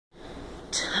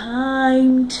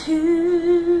time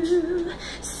to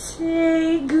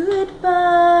say goodbye.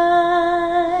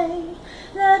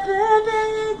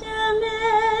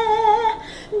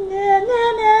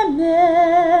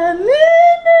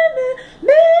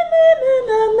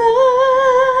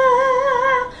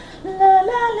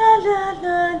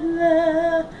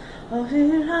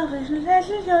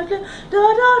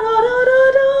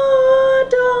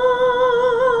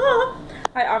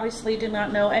 I obviously do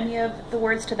not know any of the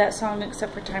words to that song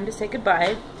except for Time to Say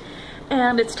Goodbye.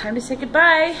 And it's time to say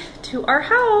goodbye to our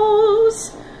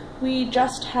house. We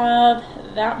just have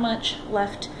that much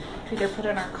left to either put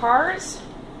in our cars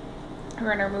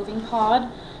or in our moving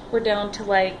pod. We're down to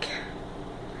like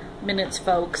minutes,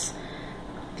 folks.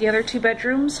 The other 2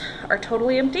 bedrooms are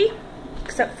totally empty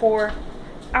except for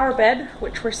our bed,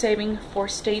 which we're saving for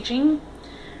staging.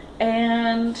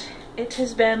 And it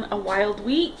has been a wild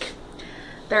week.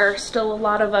 There are still a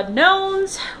lot of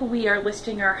unknowns. We are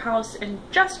listing our house in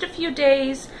just a few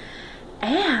days.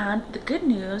 And the good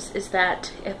news is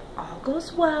that if all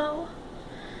goes well,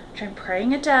 which I'm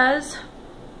praying it does,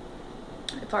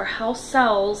 if our house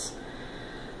sells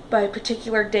by a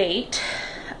particular date,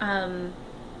 August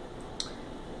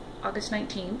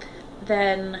 19th,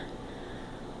 then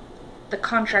the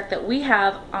contract that we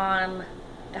have on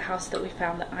the house that we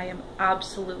found that I am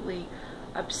absolutely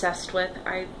obsessed with.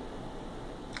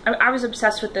 I was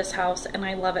obsessed with this house and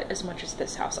I love it as much as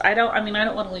this house. I don't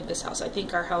want to leave this house. I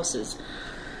think our house is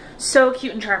so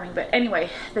cute and charming. But anyway,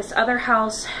 this other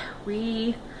house,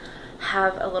 we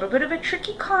have a little bit of a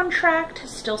tricky contract,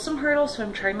 still some hurdles, so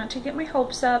I'm trying not to get my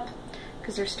hopes up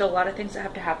because there's still a lot of things that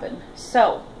have to happen.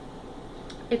 So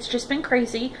it's just been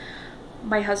crazy.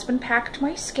 My husband packed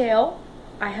my scale.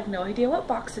 I have no idea what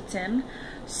box it's in.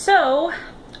 So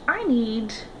I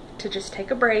need to just take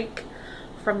a break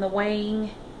from the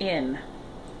weighing in.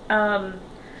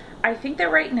 I think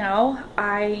that right now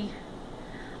I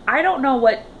don't know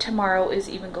what tomorrow is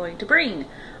even going to bring.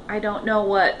 I don't know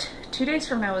what 2 days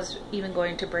from now is even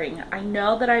going to bring. I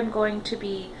know that I'm going to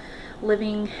be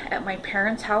living at my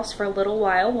parents' house for a little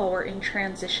while we're in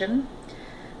transition.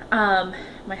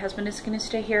 My husband is going to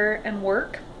stay here and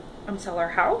work and sell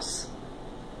our house,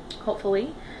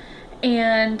 hopefully.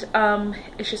 And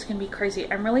it's just gonna be crazy.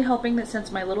 I'm really hoping that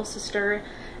since my little sister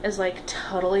is like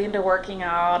totally into working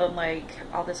out and like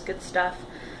all this good stuff,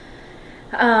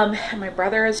 and my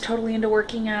brother is totally into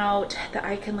working out, that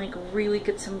I can like really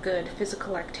get some good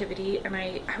physical activity. And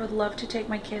I would love to take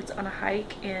my kids on a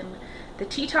hike in the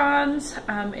Tetons,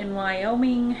 in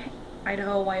Wyoming,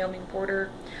 Idaho-Wyoming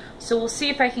border. So we'll see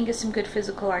if I can get some good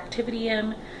physical activity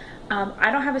in.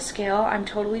 I don't have a scale. I'm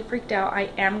totally freaked out. I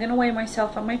am going to weigh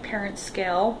myself on my parents'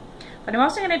 scale, but I'm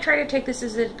also going to try to take this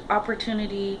as an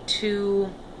opportunity to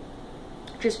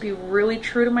just be really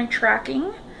true to my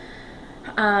tracking,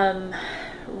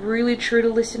 really true to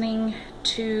listening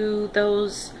to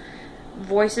those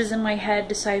voices in my head,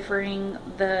 deciphering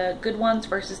the good ones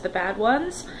versus the bad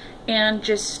ones, and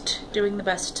just doing the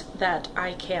best that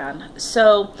I can.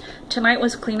 So tonight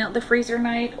was clean out the freezer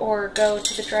night or go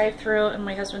to the drive-thru, and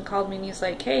my husband called me and he's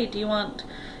like, hey, do you want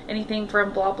anything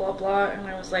from blah blah blah? And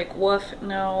I was like, woof,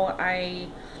 no, I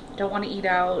don't want to eat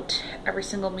out every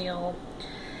single meal.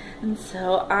 And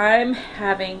so I'm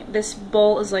having, this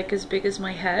bowl is like as big as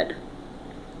my head.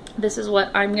 This is what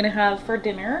I'm gonna have for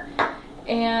dinner,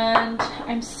 and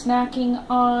I'm snacking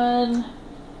on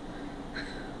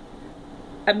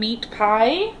a meat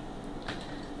pie,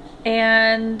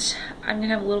 and I'm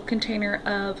gonna have a little container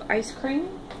of ice cream.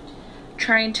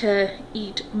 Trying to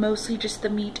eat mostly just the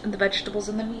meat and the vegetables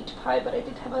in the meat pie, but I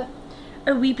did have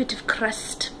a wee bit of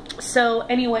crust. So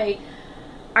anyway,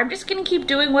 I'm just gonna keep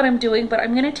doing what I'm doing, but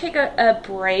I'm gonna take a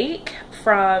break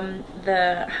from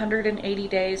the 180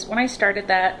 days. When I started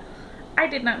that, I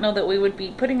did not know that we would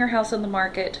be putting our house on the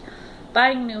market,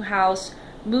 buying a new house,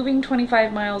 moving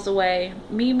 25 miles away,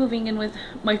 me moving in with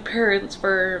my parents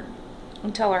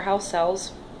until our house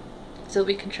sells, so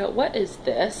we can show. What is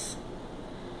this?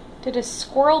 Did a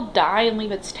squirrel die and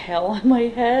leave its tail on my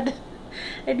head?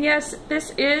 And yes,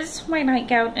 this is my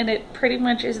nightgown, and it pretty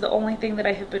much is the only thing that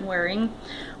I have been wearing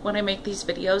when I make these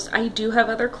videos. I do have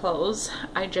other clothes,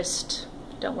 I just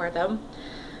don't wear them.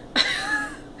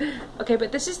 Okay,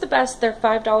 but this is the best. They're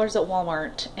 $5 at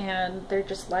Walmart, and they're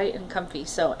just light and comfy.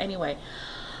 So anyway,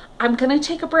 I'm gonna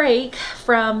take a break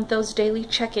from those daily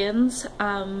check-ins,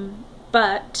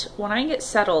 but when I get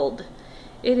settled,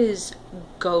 it is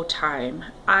go time.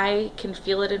 I can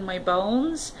feel it in my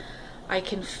bones. I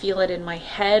can feel it in my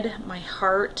head, my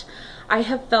heart. I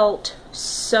have felt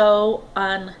so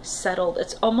unsettled.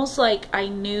 It's almost like I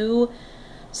knew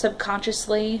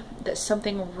subconsciously that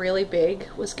something really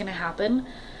big was gonna happen.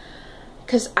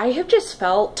 because I have just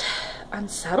felt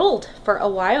unsettled for a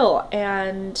while,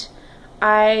 and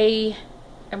I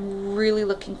am really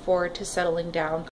looking forward to settling down.